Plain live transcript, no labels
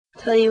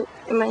tell you,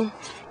 am I?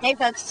 Hey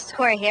folks, it's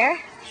Cori here.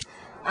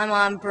 I'm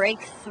on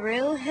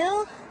Breakthrough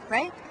Hill,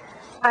 right?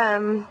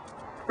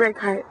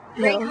 Breakheart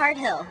Hill. Breakheart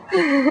Hill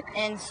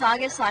in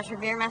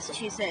Saugus/Revere,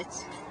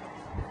 Massachusetts.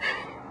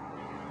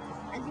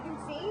 As you can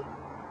see,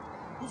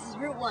 this is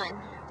Route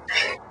 1.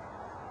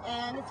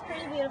 And it's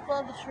pretty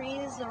beautiful. The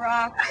trees, the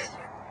rocks,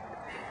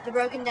 the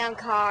broken down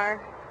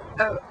car.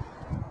 Oh.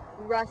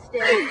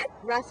 Rusted.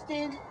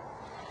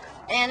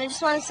 And I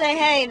just want to say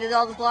hey to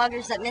all the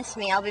bloggers that missed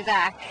me. I'll be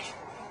back.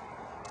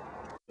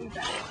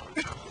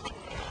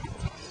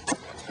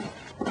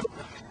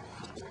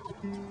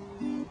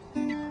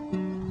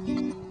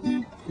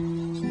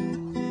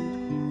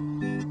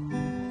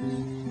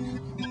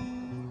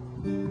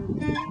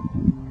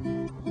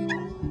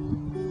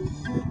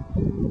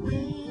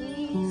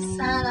 We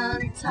sat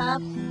on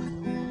top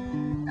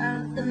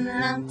of the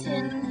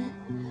mountain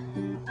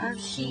of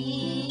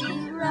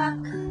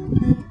sheetrock.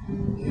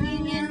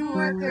 Union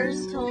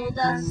workers told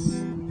us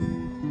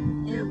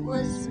it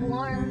was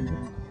warm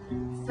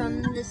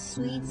from the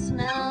sweet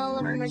smell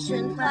of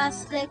Russian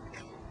plastic.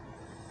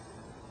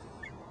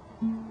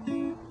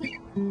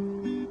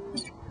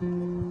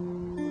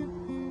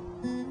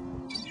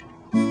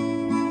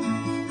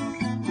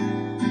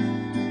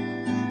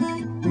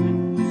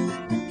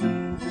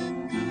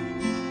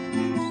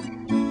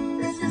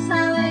 This is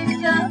how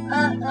it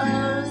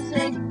goes.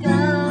 It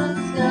goes.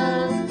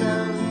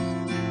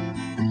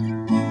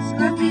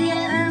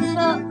 Scorpion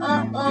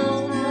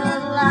bold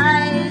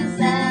lies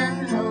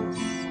and hopes.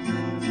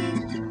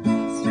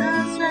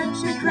 Straws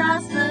stretch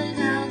across the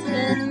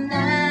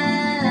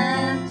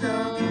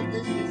continental.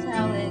 This is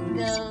how it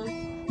goes.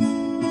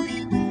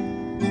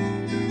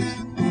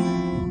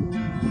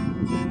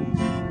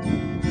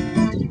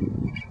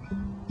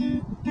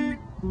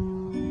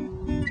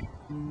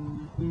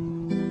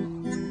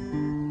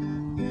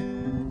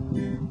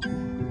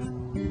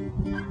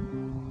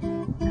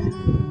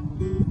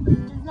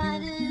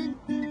 Divided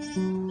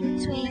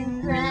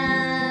between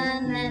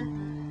Gran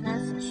and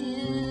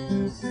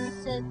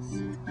Massachusetts,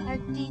 our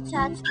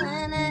detached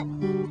planet.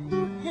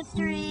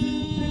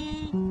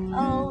 History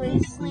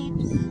always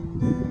sleeps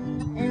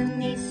in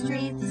these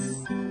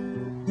streets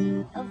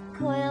of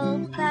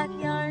coiled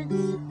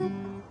backyards.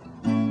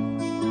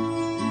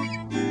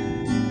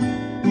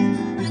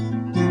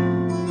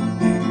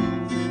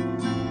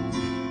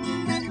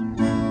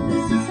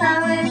 This is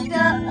how it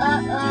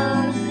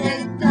goes.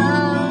 It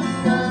goes.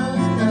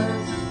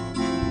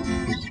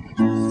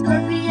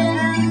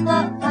 Scorpion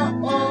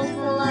bold,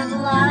 full of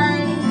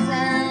lies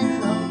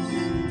and hopes.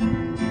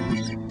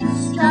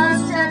 Straws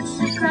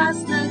stretched across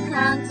the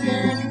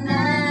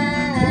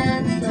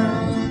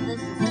continental.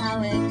 This is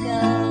how it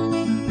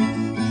goes.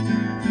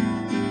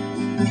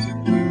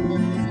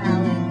 This is how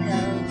it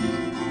goes.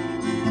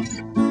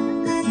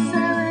 This is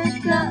how it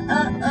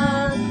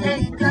goes.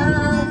 It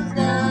goes.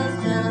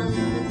 This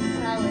is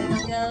how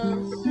it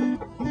goes.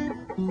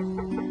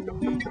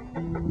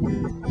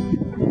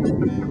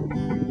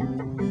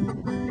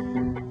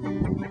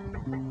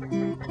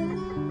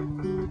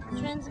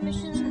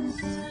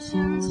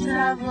 Transmissions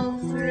travel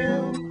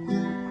through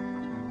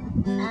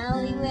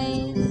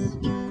alleyways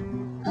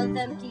of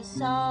empty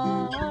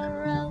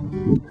sorrow.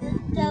 The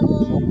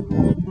devil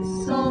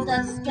sold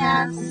us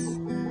gas.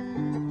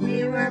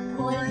 We were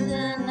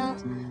poisoned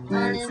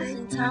on its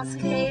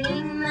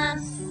intoxicating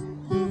mess.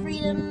 The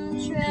Freedom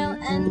Trail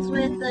ends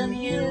with a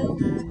view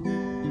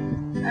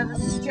of a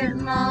strip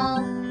mall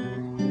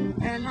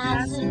and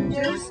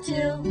passengers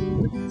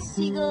too.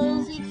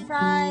 Seagulls eat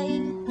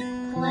fried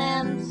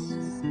clams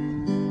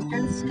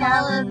and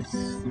scallops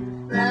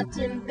wrapped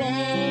in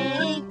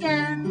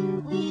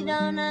bacon. We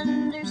don't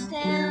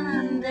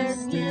understand their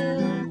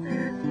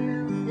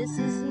view. This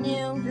is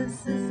new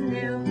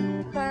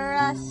for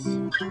us.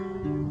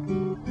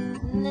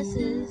 This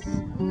is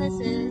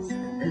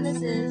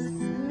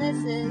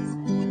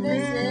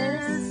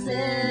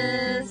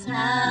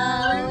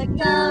how it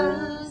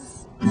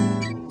goes.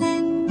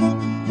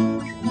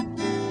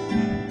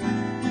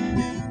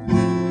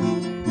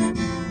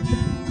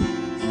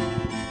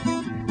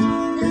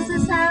 This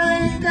is how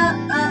it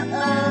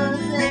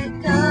goes.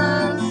 It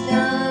goes.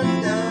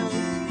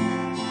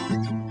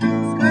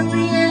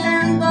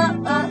 Scorpion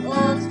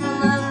bold,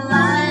 full of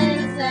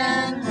lies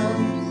and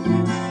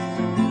hopes.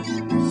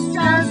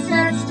 Straws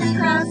stretched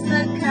across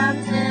the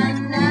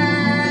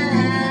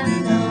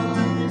continental.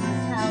 This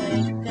is how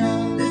it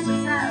goes. This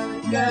is how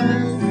it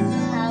goes. This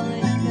is how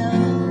it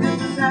goes.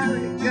 This is how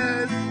it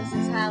goes. This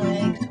is how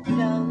it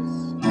goes.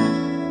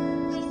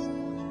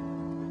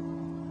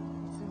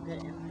 Some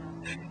good improv.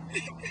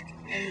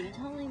 And you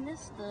totally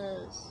missed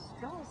the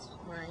straws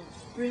line.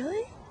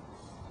 Really?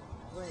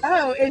 Like,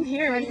 Oh, in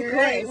here. on your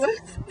Great.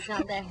 list. It's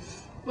not there.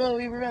 Well,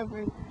 we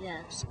remembered.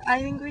 Yeah.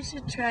 I think we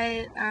should try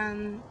it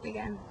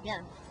again.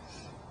 Yeah.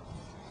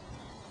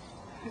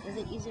 Is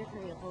it easier for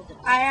you to hold it?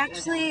 I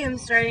actually am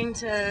starting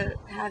to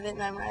have it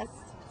memorized,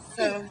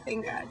 so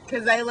thank God.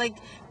 Because I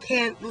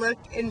can't look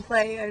and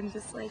play. I'm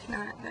just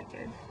not that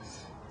good.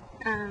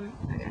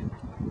 Okay.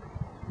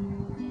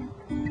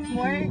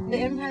 More the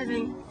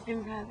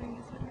Improving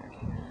is what we're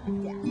working on.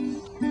 Yeah.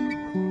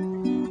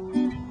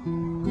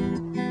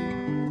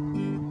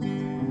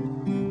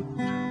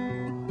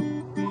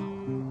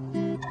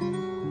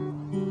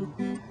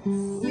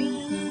 We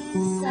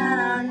sat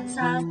on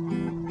top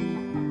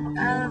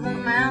of a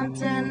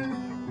mountain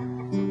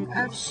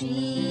of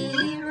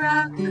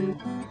sheetrock.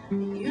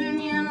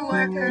 Union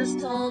workers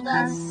told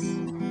us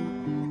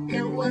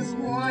it was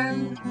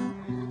warm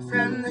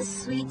from the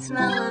sweet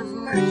smell of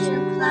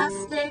merchant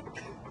plastic.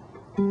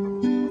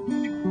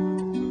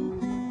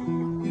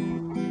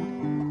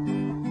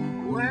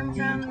 Warm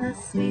from the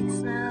sweet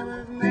smell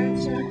of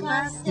merchant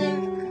plastic.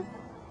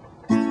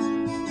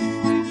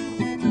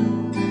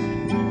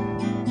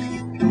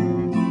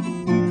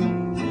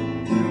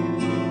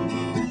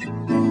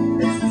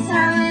 This is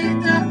how it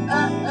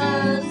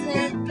goes,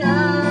 it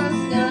goes,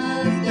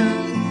 goes,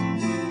 goes.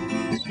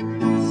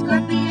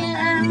 Scorpion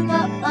and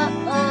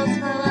bows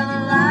full of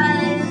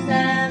lies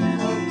and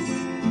hopes.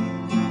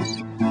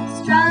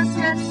 Straws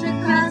stretched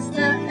across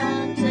the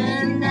continental.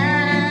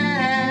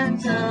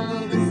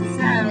 This is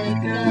how it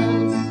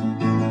goes.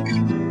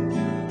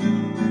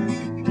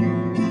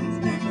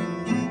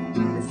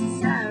 This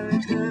is how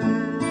it goes.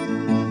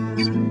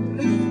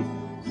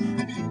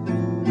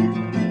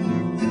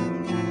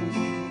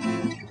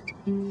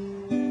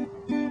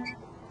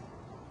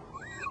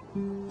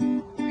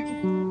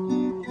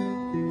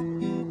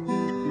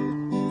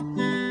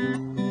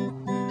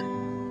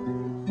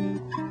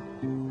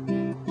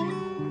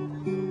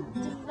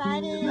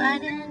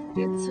 Divided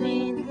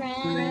between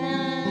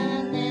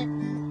granite,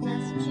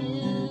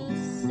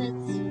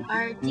 Massachusetts,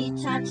 our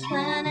detached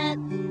planet.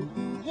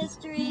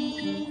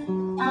 History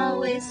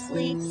always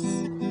sleeps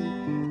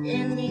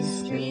in these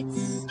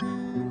streets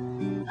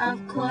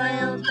of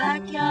coiled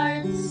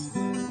backyards.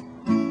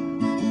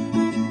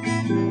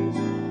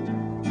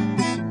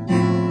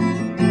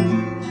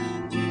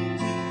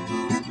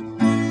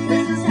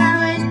 This is how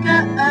it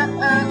goes,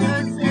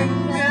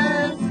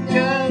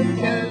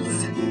 goes.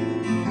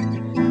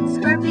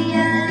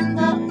 Scorpion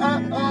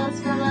bows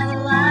full of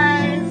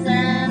lies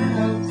and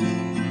hopes.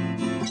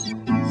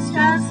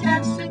 Straws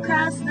stretched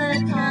across the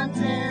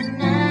continental.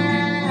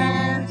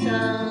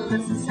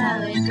 This is how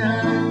it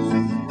goes.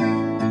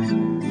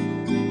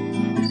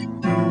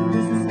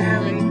 This is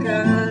how it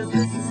goes.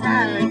 This is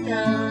how it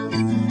goes.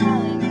 This is how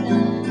it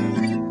goes.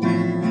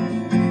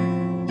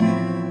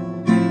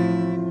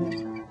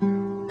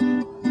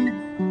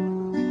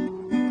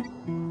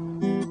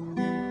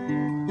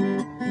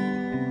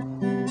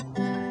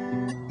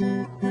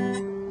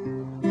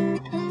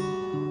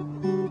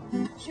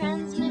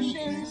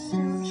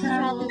 Transmissions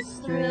travels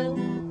through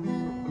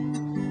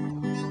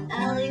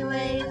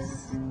alleyways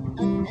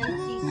of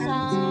empty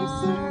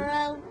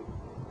sorrow.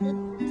 The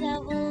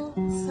devil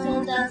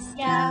sold us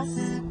gas.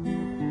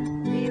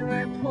 We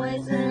were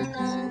poisoned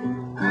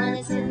on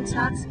its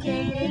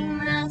intoxicating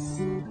mess.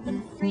 The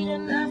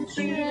Freedom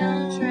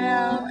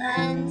Trail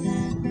ends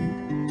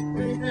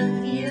with a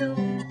view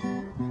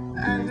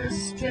of a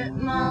strip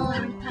mall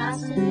and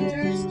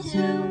passengers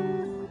too.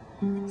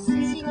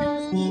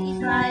 Seagulls eat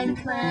fried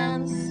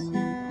clams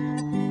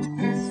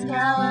and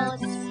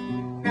scallops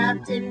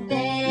wrapped in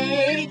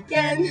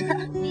bacon.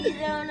 We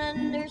don't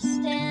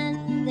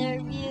understand their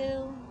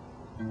view.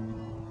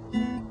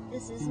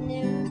 This is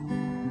new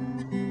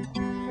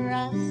for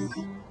us.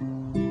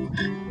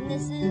 And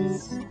this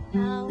is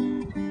how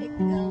it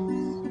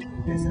goes.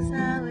 This is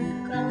how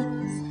it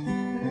goes.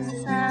 This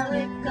is how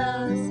it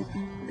goes.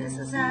 This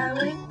is how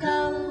it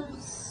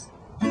goes.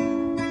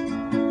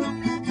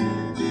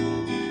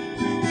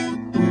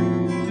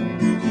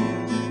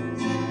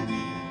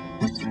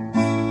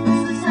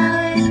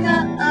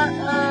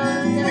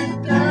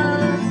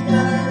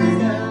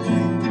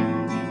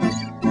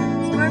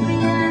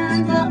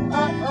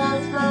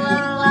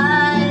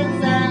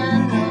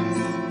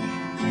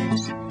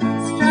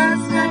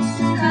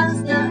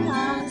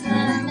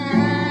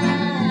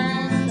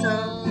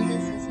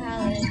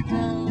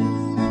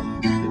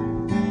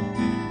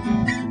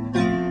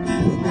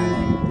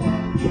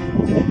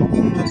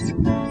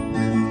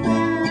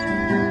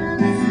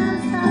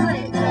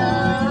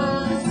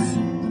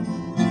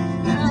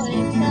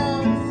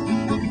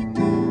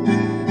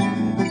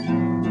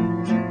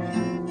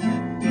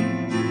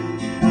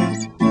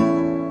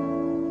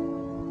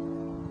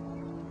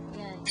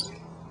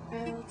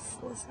 Let's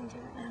listen to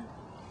it now.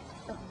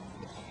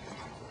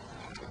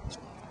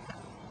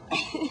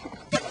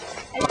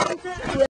 I think that